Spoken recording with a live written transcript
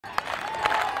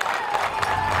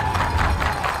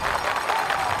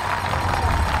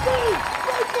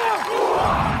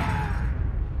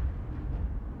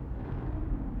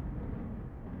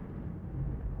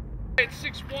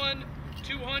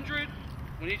200,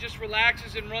 when he just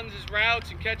relaxes and runs his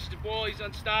routes and catches the ball, he's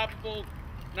unstoppable.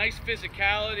 Nice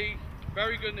physicality,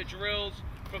 very good in the drills.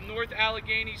 From North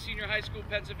Allegheny Senior High School,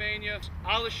 Pennsylvania,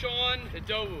 Oluwaseun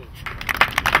Idowu.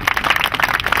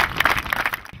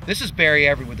 This is Barry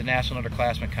Everett with the National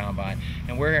Underclassmen Combine,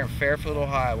 and we're here in Fairfield,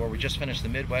 Ohio, where we just finished the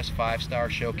Midwest 5-Star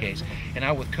Showcase, and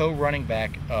I'm with co-running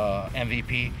back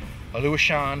MVP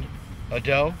Oluwaseun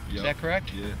Idowu. Is that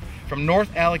correct? Yeah. From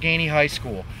North Allegheny High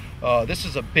School. This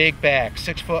is a big back,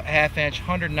 6 foot, ½ inch,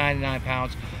 199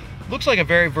 pounds. Looks like a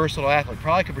very versatile athlete.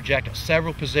 Probably could project at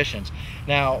several positions.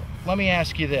 Now, let me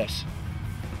ask you this.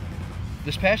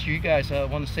 This past year, you guys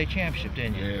won the state championship,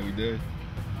 didn't you? Yeah, we did.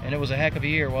 And it was a heck of a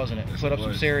year, wasn't it? Yes, Put up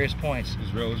some serious points. It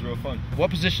was real fun. What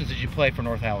positions did you play for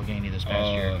North Allegheny this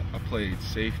past year? I played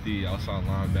safety, outside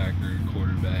linebacker,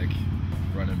 quarterback,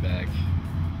 running back.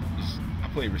 I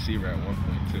played receiver at one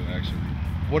point too, actually.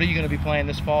 What are you going to be playing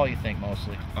this fall, you think,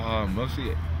 mostly?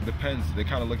 Mostly, depends. They're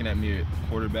kind of looking at me at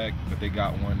quarterback, but they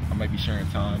got one. I might be sharing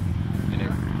time, and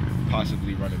then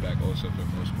possibly running back also for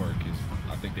the most part, because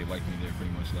I think they liked me there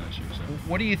pretty much last year. So,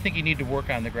 what do you think you need to work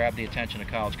on to grab the attention of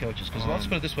college coaches? Because let's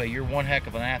put it this way, you're one heck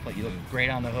of an athlete. You look great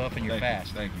on the hoof, and you're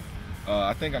fast. Thank you.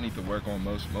 I think I need to work on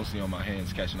mostly on my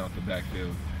hands, catching off the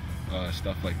backfield,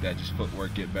 stuff like that. Just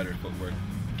footwork, get better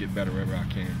wherever I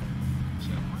can.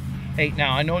 So. Hey,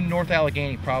 now I know North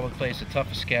Allegheny probably plays the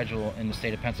toughest schedule in the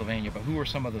state of Pennsylvania, but who are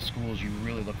some of the schools you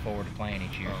really look forward to playing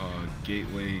each year?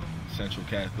 Gateway, Central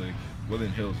Catholic,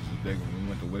 Woodland Hills is a big one. When we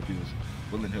went to Whitfield,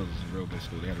 Woodland Hills is a real good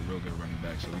school. They had a real good running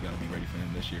back, so we got to be ready for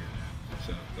him this year.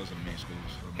 So those are the main schools.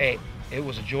 Hey, it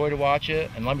was a joy to watch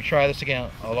it, and let me try this again.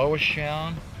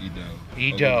 Oluwaseun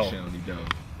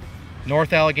Idowu.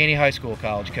 North Allegheny High School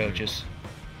college coaches.